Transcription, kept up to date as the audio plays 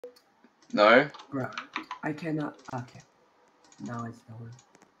No. Bro, I cannot. Okay, now it's done.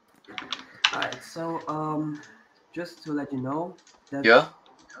 Alright, so just to let you know, that's Yeah.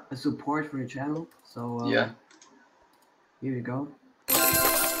 a support for your channel. So Yeah. here you go.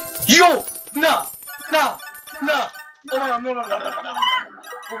 Yo! Nah! Nah! Nah! Oh my god, no, no, no, no, no,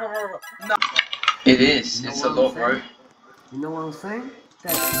 no. No. It is. You know It's a what I'm lot, bro. saying? You know what I'm saying?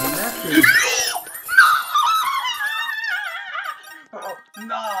 That's nothing. Oh,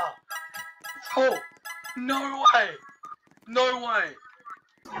 nah! Oh! No way! No way!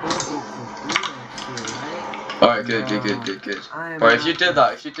 Alright, good. Bro, if you did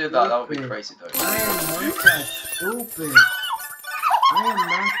that, that would be crazy though. I am not that stupid. I am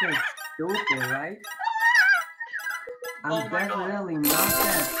not that stupid, right? I'm definitely not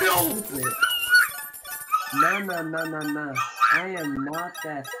that stupid. No. I am not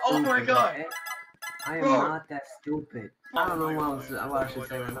that stupid. Oh my god! Okay? I am not that stupid. I don't know what I should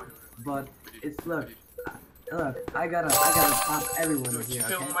say right now, but it's look, I gotta pop everyone in here.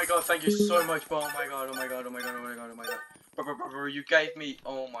 Okay? Oh my god! Thank you so much, bro. Oh my god! Bro, you gave me.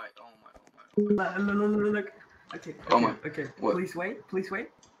 Oh my. Look. Okay. What? Please wait.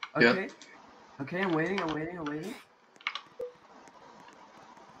 Okay. Yeah. Okay, I'm waiting.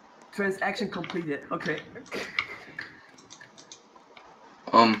 Transaction completed. Okay.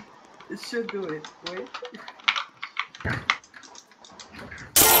 It should do it. Wait.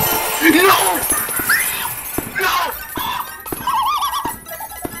 No.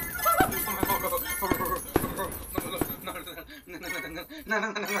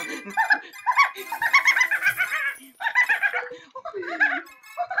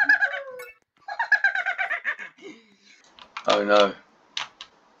 Oh no.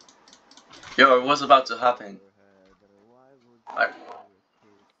 Yo, what's about to happen?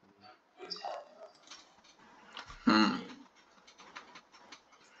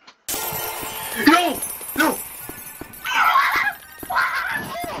 No!